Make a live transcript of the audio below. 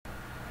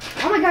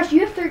gosh,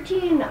 you have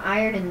 13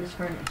 iron in this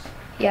furnace.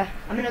 Yeah.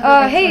 I'm gonna go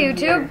get hey some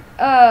YouTube.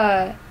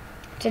 gear.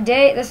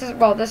 Today this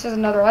is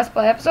another Let's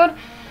Play episode.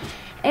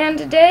 And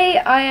today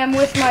I am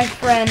with my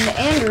friend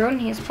Andrew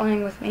and he's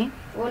playing with me.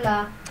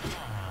 Hola.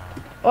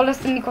 Hola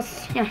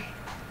amigos. Yeah.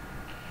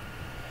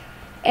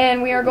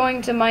 And we are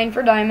going to mine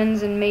for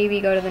diamonds and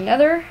maybe go to the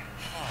Nether.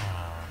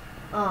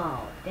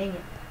 Oh, dang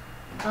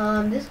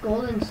it. This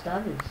golden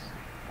stuff is...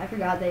 I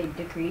forgot they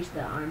decreased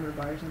the armor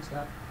bars and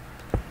stuff.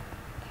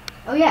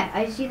 Oh yeah,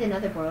 I see the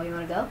Nether portal. You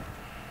wanna go?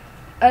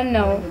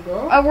 No. You wanna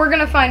go? We're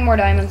gonna find more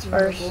diamonds You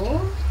wanna first.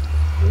 go?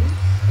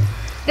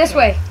 This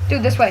way.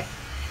 Dude, this way.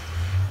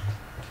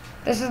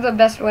 This is the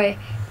best way.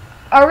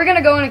 Are we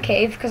gonna go in a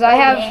cave? Because I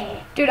have...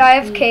 Yeah. Dude, I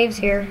have caves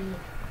here.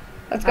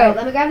 Let's go. Alright,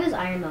 let me grab this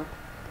iron though.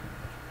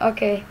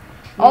 Okay.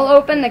 I'll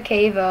open the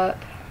cave up.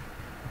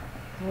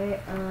 Okay,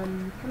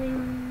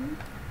 coming.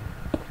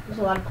 There's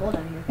a lot of coal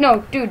down here.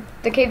 No, dude,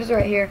 the cave is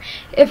right here.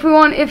 If you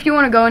want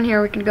to go in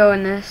here, we can go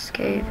in this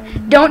cave.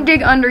 Don't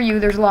dig under you.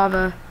 There's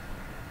lava.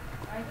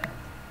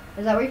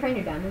 Is that where you find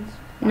your diamonds?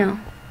 No.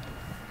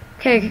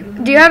 Okay.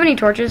 Do you have any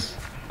torches?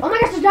 Oh my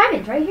gosh, there's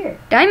diamonds right here.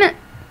 Diamond.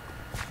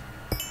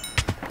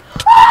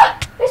 Ah!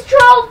 It's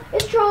trolled!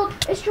 It's trolled!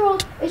 It's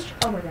trolled!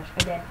 Oh my gosh,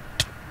 I'm dead.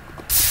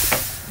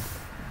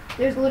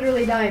 There's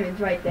literally diamonds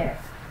right there.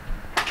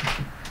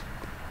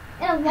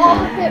 And a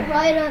lava pit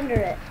right under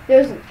it.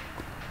 There's...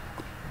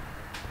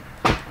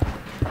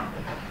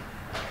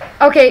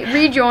 Okay,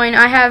 rejoin.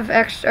 I have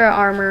extra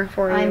armor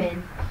for you. I'm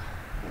in.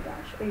 Oh my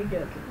gosh, are you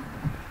joking?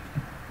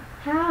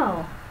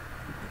 How?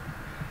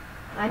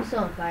 I'm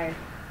still on fire.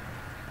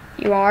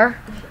 You are?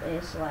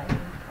 It's lagging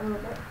a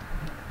little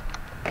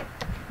bit.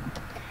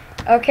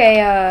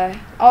 Okay,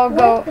 I'll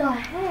go. What the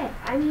heck?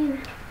 I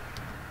mean...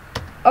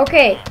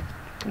 Okay,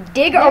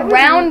 dig There was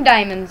around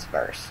diamonds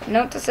first.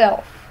 Note to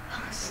self.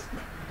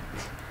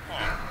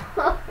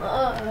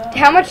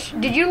 How much?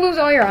 Did you lose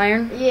all your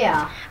iron?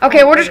 Yeah.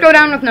 Okay, we'll just go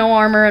down with no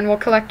armor and we'll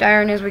collect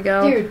iron as we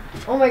go. Dude,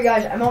 oh my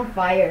gosh, I'm on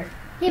fire.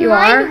 He You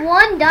mined are?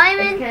 one It's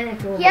diamond. kind of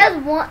cool. He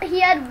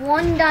had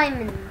one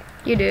diamond.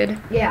 You did.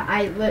 Yeah,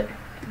 I lit.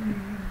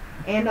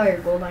 And all your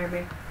gold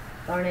armor.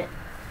 Darn it.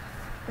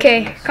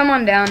 Okay, come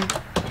on down.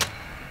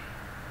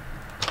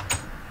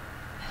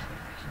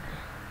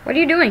 What are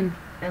you doing?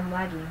 I'm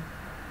lagging.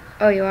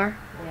 Oh, you are?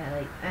 Yeah,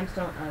 like, I'm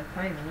still,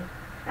 finally.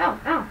 Ow,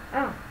 ow,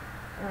 ow.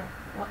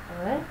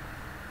 What?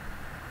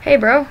 Hey,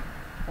 bro.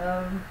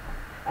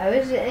 I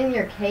was in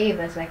your cave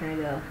a second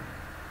ago.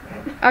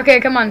 Okay,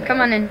 come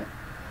on in.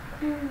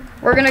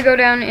 We're gonna go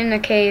down in the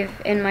cave,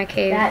 in my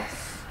cave. That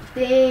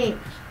stinks.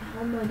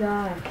 Oh my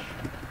gosh.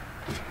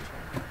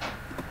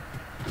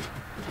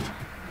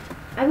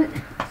 I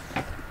would...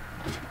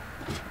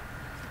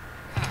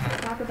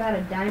 Talk about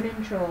a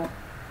diamond troll.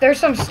 There's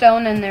some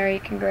stone in there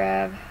you can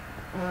grab.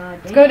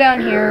 Let's Dang. go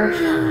down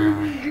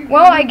here.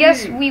 Well, I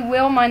guess we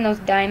will mine those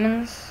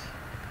diamonds.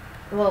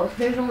 Well,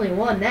 there's only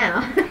one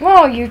now.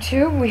 Well,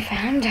 YouTube, we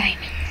found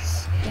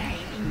diamonds.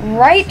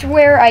 Right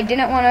where I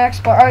didn't want to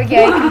explore. Oh,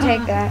 yeah, you can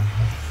take that.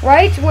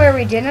 Right where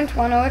we didn't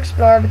want to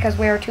explore because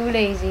we were too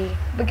lazy.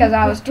 Because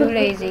I was too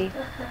lazy.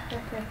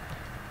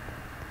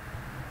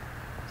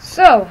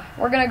 So,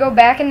 we're going to go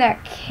back in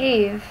that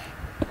cave.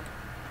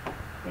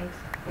 Thanks.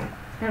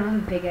 I don't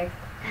have a pickaxe.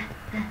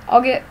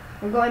 I'll get...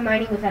 We're going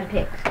mining without a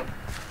pick.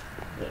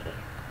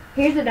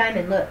 Here's the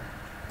diamond, look.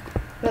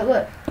 But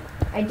look,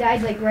 I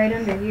died like right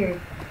under here.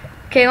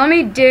 Okay, let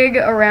me dig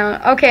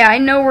around. Okay, I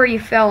know where you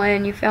fell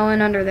in. You fell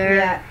in under there.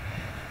 Yeah.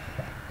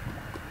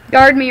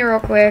 Guard me real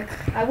quick.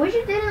 I wish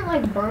it didn't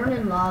like burn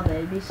in lava.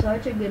 It'd be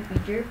such a good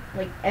feature.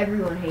 Like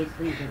everyone hates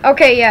leaving.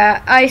 Okay,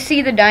 yeah, I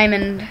see the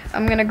diamond.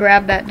 I'm gonna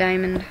grab that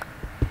diamond.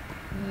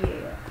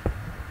 Yeah.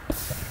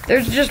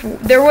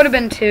 There would have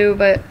been two,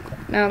 but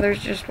no,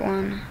 there's just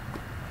one.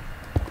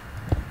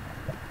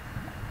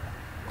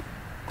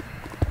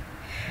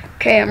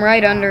 Okay, I'm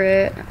right under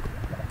it.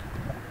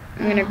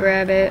 I'm gonna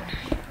grab it.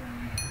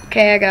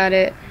 Okay, I got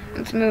it.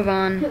 Let's move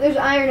on. There's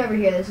iron over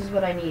here. This is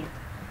what I need.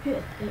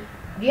 Do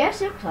you have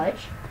silk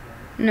touch?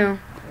 No.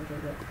 Okay,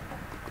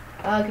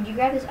 good. Could you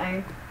grab this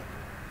iron?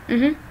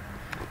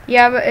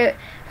 Yeah, but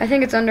I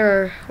think it's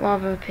under a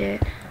lava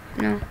pit.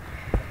 No.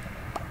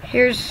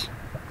 Here's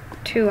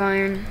 2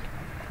 iron.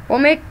 We'll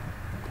make...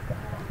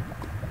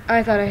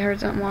 I thought I heard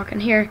something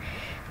walking. Here.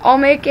 I'll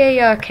make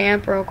a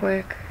camp real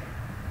quick.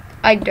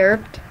 I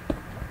derped.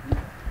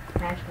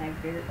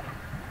 Hashtag dirt.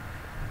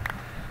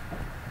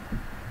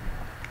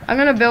 I'm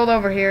gonna build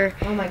over here.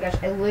 Oh my gosh,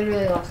 I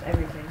literally lost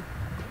everything.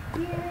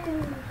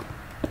 Yay.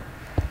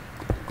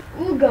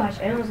 Oh gosh,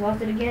 I almost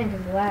lost it again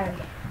because of lag.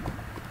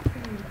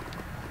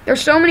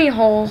 There's so many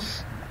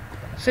holes.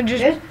 So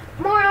just... There's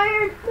more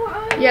iron! More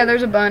iron! Yeah,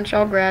 there's a bunch.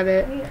 I'll grab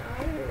it. I need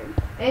iron.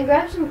 And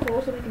grab some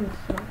coal so we can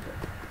smelt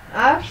it.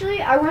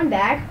 Actually, I run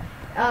back.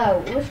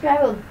 Let's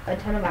grab a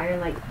ton of iron,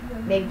 like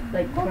maybe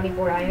like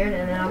 24 iron,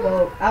 and then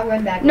I'll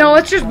run back. No,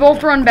 let's just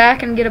both run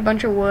back and get a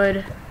bunch of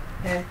wood.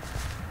 Okay.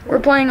 We're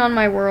playing on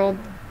my world.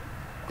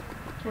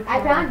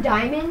 I found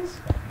diamonds,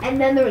 and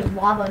then there was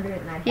lava under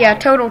it, and I died. Yeah,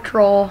 total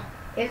troll.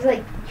 It was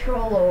like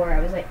troll ore. I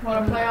was like,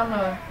 Want to play on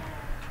the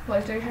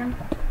PlayStation?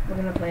 we're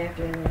gonna play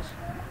after this.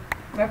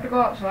 We have to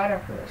go outside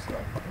after this,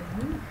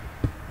 though.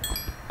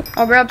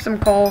 I'll grab some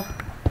coal.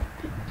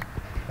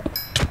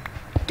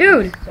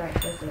 Dude. Sorry,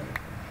 that's it.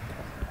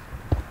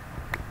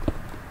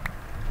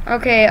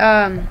 Okay,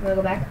 Wanna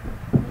go back?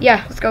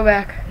 yeah, let's go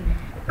back.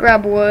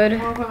 Grab wood.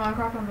 Want to play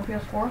Minecraft on the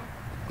PS4?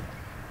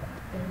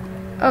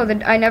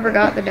 Oh, I never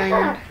got the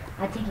diamond.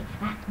 I take it.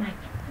 Mike.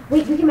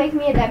 Wait, you can make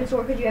me a diamond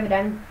sword because you have a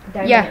diamond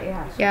Yeah, at your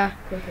house. yeah.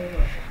 Okay,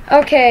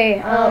 Okay,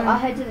 I'll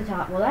head to the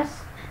top. Well, that's.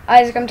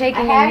 Isaac, I'm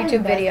taking a I have his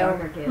YouTube best video.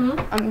 armor,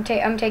 too.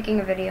 I'm taking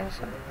a video.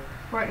 So.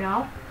 Right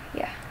now?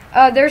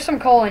 There's some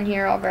coal in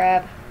here. I'll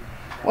grab.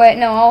 Wait,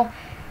 no,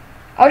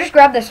 I'll just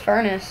grab this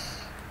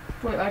furnace.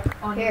 Wait, like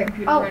on Here. your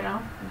computer Oh. right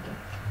now?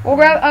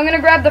 I'm gonna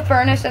grab the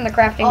furnace and the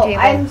crafting Oh, table.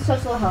 I'm so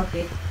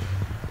healthy.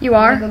 You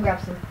I'm are? gonna go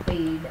grab some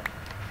food.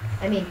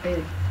 I mean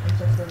food. I'm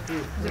so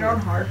food. Is it on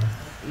hard?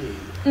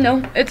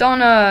 No, it's on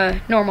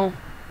normal.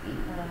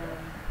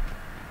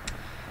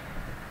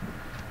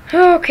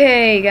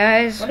 Okay,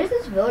 guys. What is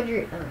this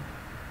villager?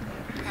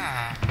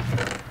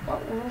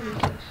 What world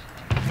is this?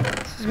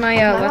 This is my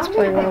My Let's mom's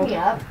Play gonna pick world. me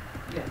up.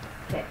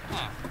 Okay.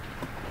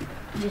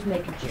 Just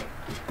making sure.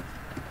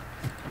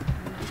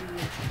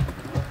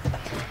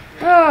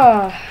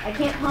 Oh, I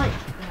can't punch.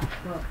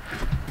 Well,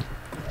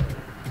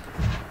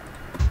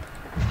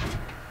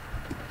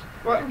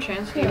 What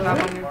chance do you have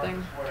on your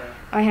thing?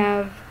 I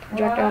have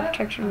projectile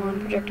protection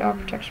 1, projectile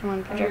protection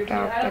 1,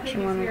 projectile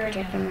protection 1, and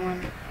protection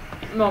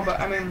 1. No, but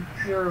I mean,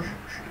 your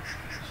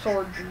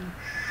sword.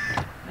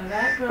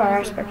 Fire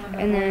aspect,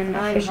 and then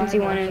efficiency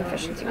 1 and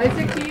efficiency 1.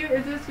 Isaac,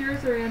 is this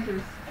yours or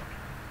Andrew's?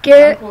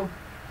 Get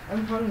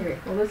I'm hungry.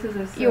 Well, this is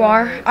a. you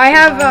are. I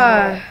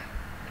have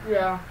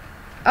Yeah.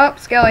 oh,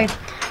 Skelly.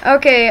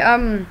 Okay,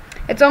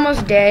 it's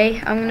almost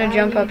day. I'm gonna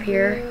jump up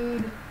here.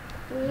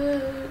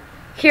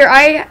 Here,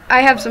 I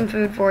have some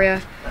food for you.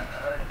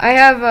 I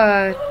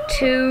have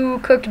 2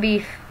 cooked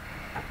beef.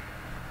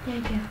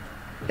 Thank you.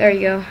 There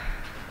you go.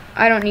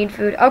 I don't need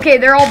food. Okay,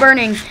 they're all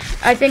burning.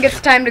 I think it's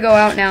time to go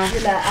out now.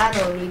 You're like, I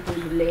don't need food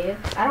to live.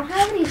 I don't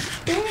have any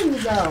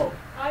things though.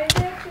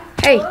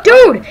 Hey,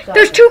 dude!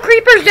 There's 2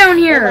 creepers down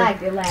They here! lag.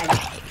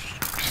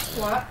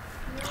 What?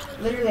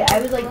 Literally, I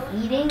was like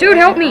eating. Dude, and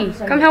help then all me. of a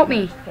sudden- Come help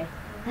me. Okay.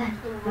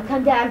 I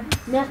come down,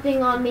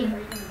 nothing on me.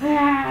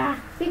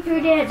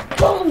 Victory dance.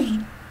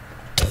 Boom.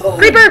 Boom.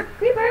 Creeper!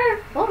 Creeper.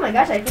 Oh my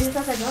gosh, I finished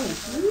off that zombie.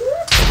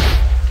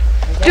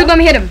 Dude, let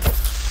me hit him.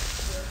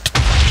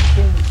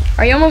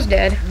 Are you almost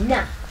dead?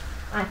 Nah.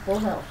 I have full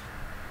health.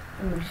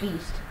 I'm a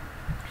beast.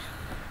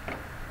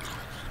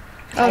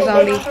 Oh,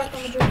 zombie.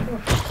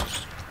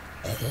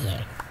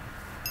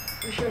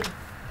 You should.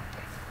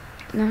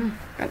 No,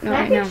 not Can I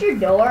right now. fix your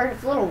door?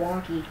 It's a little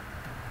wonky.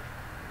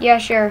 Yeah,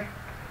 sure.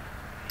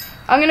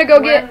 I'm gonna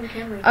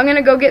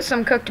go get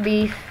some cooked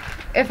beef.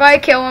 If I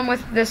kill him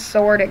with this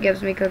sword, it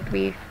gives me cooked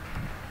beef.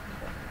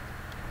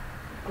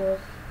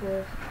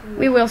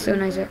 We will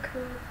soon, Isaac.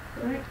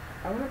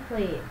 I want to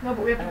play No,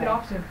 but we have to get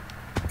off soon.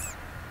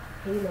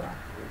 Halo.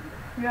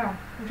 Yeah,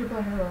 we should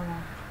play Halo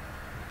now.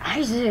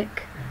 Isaac.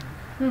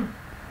 Hmm.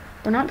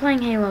 We're not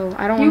playing Halo.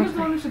 I don't He want was to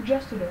the one play. who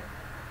suggested it.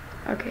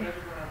 Okay.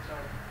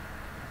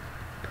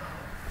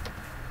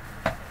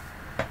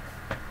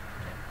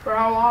 For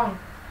how long?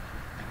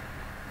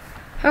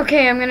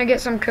 Okay, I'm gonna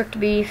get some cooked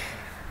beef.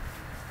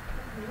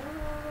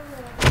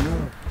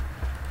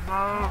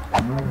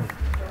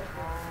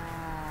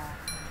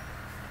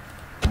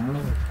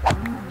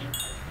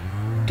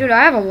 Dude,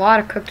 I have a lot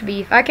of cooked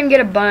beef. I can get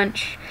a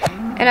bunch,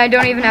 and I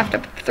don't even have to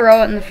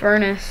throw it in the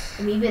furnace.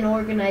 I'm even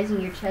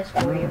organizing your chest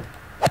for you.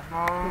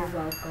 You're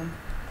welcome.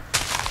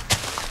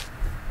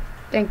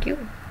 Thank you.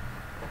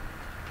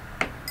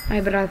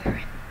 My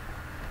brother.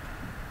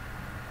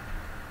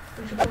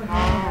 We should play Halo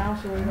now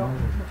so we don't,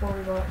 before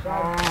we go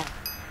outside.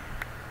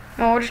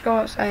 No, we'll just go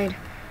outside.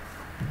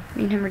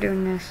 Me and him are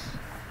doing this.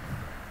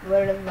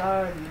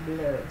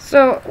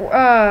 So,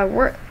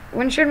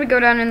 when should we go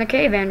down in the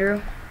cave,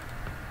 Andrew?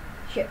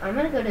 Shit, I'm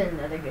gonna go to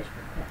another just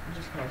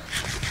cause.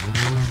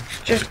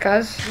 Just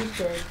cuz? Just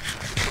cause.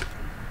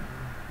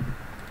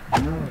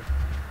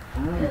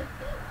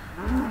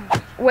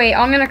 Wait,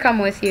 I'm gonna come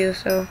with you,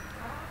 so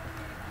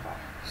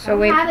I don't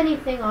wait. have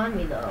anything on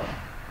me though.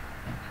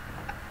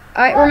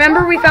 I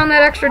remember we found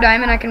that extra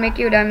diamond. I can make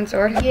you a diamond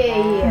sword.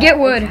 Yeah. Get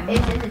wood.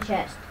 It's in the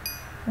chest.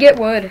 Get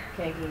wood.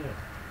 Okay, get it.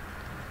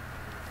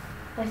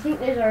 I think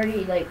there's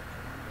already like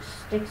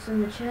sticks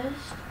in the chest.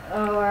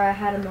 Oh, or I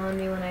had them on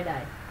me when I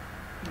died.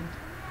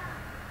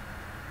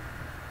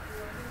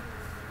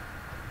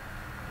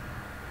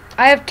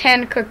 I have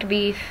 10 cooked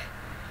beef.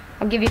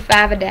 I'll give you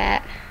 5 of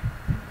that.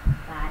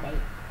 Body.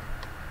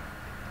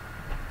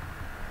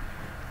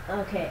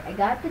 Okay, I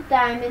got the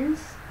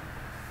diamonds.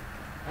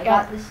 I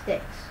got the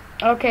sticks.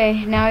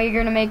 Okay, now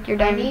you're gonna make your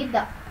I diamond. need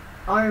the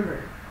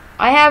armor.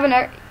 I have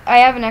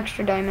an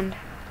extra diamond.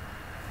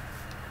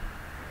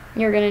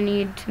 You're gonna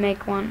need to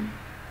make one.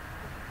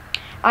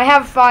 I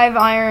have 5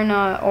 iron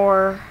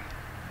ore.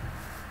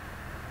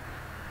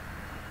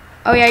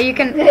 Oh yeah, you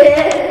can.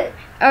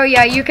 Oh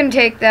yeah, you can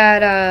take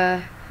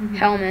that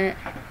helmet.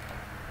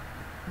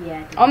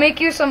 Yeah. I'll make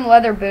you some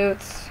leather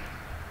boots.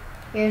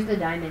 Here's the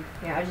diamond.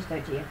 Here, I'll just throw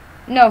it to you.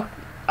 No.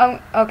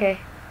 Okay.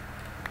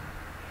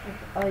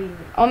 Oh, you.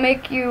 I'll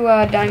make you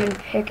a diamond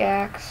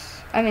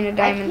pickaxe. I mean a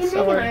diamond I can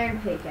sword. make an iron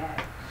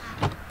pickaxe.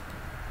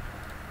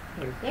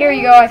 Here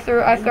you go. I threw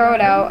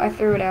it out. I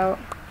threw it out.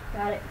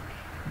 Got it.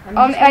 I'm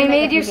just gonna I make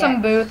made a you some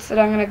pickaxe. boots that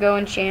I'm gonna go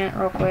enchant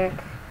real quick.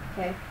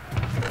 Okay.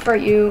 For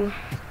you.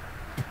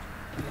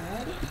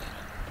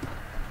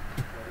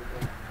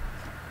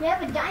 You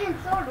have a giant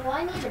sword.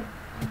 Why need an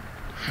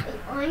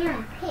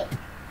iron pick?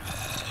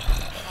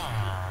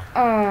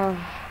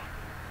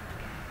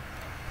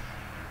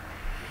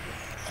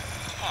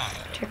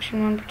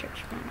 Protection 1,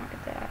 protection 1. Look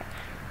at that.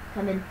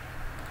 Come in.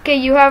 Okay,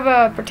 you have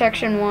a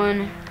protection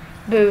 1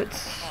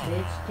 boots.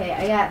 Boots. Okay,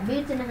 I got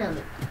boots and a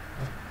helmet.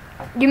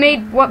 You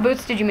made what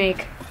boots did you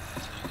make?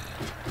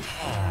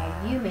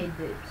 You made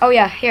boots. Oh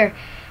yeah, here.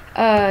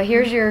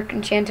 Here's your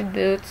enchanted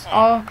boots.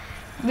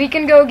 We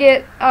can go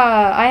get.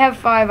 I have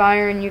 5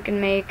 iron. You can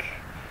make.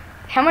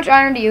 How much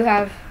iron do you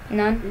have?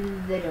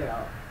 None.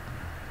 0.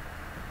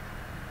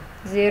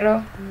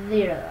 0.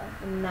 0.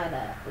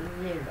 Nada.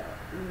 0.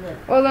 Nada.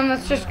 Well then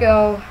let's just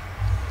go.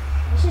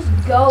 Let's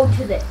just go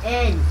to the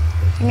end.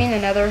 You mean the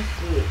Nether?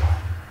 Yeah.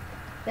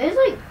 There's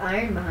like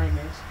iron behind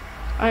us.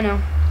 I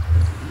know.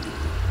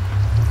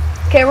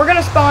 Okay, we're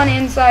gonna spawn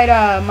inside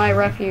my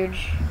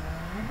refuge.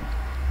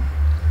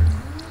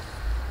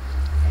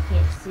 I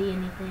can't see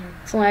anything.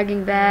 It's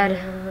lagging bad.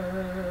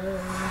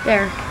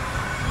 There.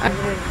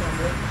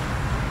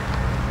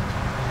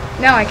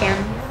 Now I can.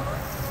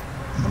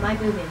 Am I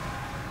moving?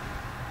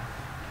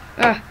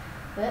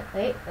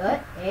 Wait,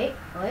 okay.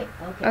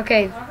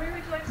 Okay. Aubrey,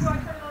 would you like to watch one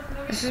of those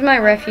movies? This is my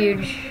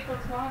refuge.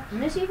 I'm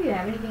gonna see if you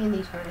have anything in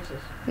these furnaces.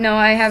 No,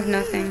 I have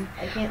nothing.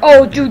 I can't.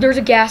 Oh, open dude, there's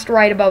a ghast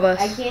right above them.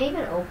 I us. can't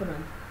even open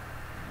them.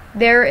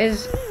 There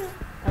is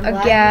I'm a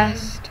lagging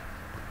ghast.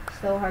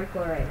 so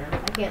hardcore right now.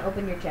 I can't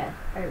open your chest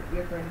or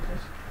your furnaces.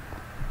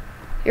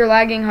 You're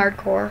lagging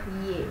hardcore.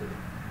 Yeah.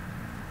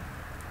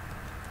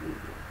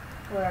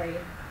 Where are you?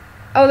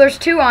 Oh, there's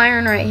 2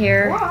 iron right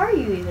here. Where are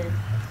you even?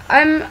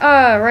 I'm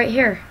right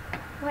here.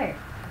 Where?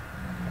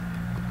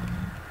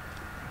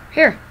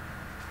 Here.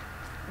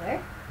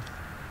 Where?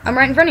 I'm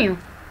right in front of you.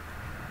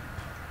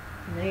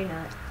 No, you're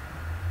not.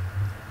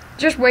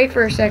 Just wait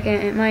for a second.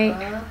 It might.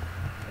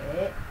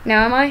 Wait.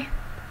 Now am I?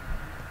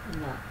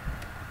 No.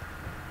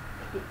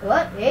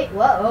 What? Hey,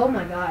 what? Oh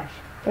my gosh.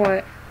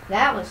 What?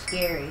 That was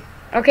scary.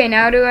 Okay,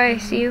 now do I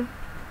see you?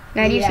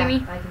 Now do you see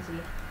me? I can see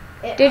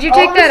you. Did you All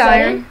take of a that sudden-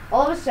 iron?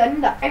 All of a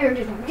sudden, the iron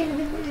just.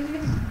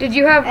 Did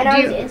you have? And I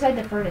Do was you, inside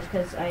the furnace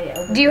because I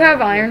opened. do you the have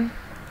door. iron?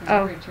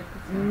 Oh,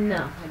 No,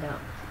 I don't.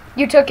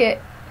 you took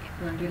it.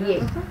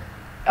 Yeah.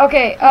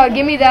 Okay,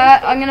 give me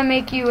that. I'm gonna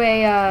make you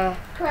a.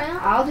 Crown?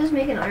 I'll just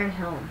make an iron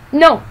helm.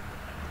 No,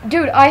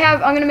 dude, I'm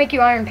gonna make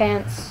you iron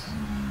pants.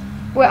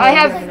 Wait, I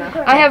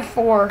have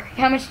 4.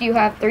 How much do you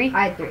have? 3?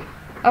 I had 3.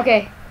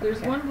 Okay.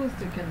 There's one blue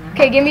stick in there.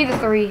 Okay, give me the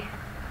 3.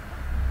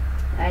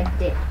 I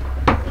did.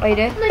 Oh, you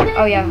did?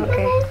 Oh yeah.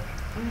 Okay.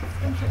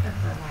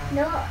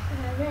 No,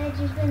 I've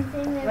just been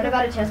saying that. What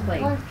about a chest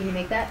plate? Can you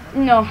make that?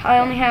 No, I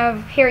only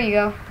have. Here you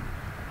go.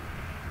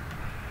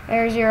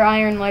 There's your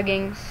iron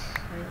leggings.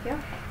 Thank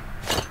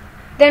you.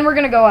 Then we're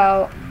gonna go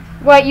out.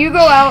 What? You go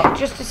out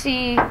just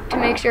to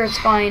make sure it's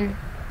fine.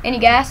 Any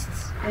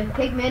ghasts? There's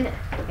pigmen,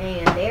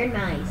 and they're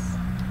nice.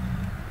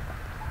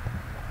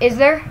 Is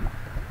there?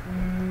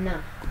 No.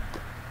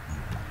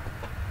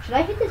 Should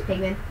I hit this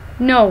pigman?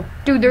 No,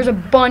 dude. There's a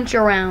bunch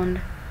around.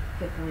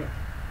 Good point.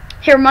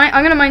 Here,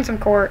 I'm gonna mine some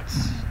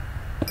quartz.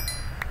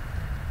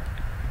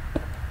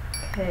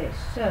 Okay,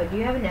 so do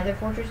you have another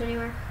fortress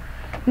anywhere?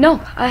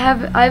 No,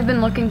 I've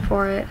been looking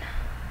for it.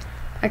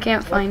 I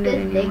can't find it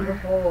What's this big anywhere.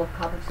 hole of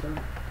cobblestone?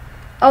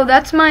 Oh,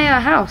 that's my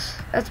house.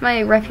 That's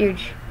my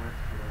refuge.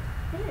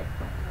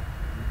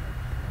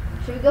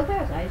 Should we go play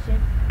outside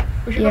soon?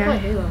 We should Yeah. go play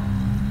Halo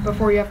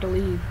before you have to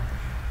leave.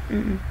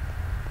 Mm-mm.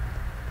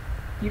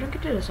 You don't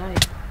get to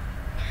decide.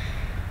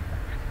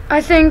 I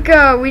think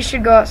we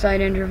should go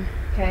outside, Andrew.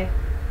 Okay.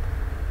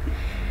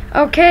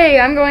 Okay,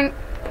 I'm going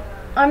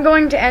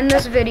to end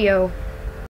this video.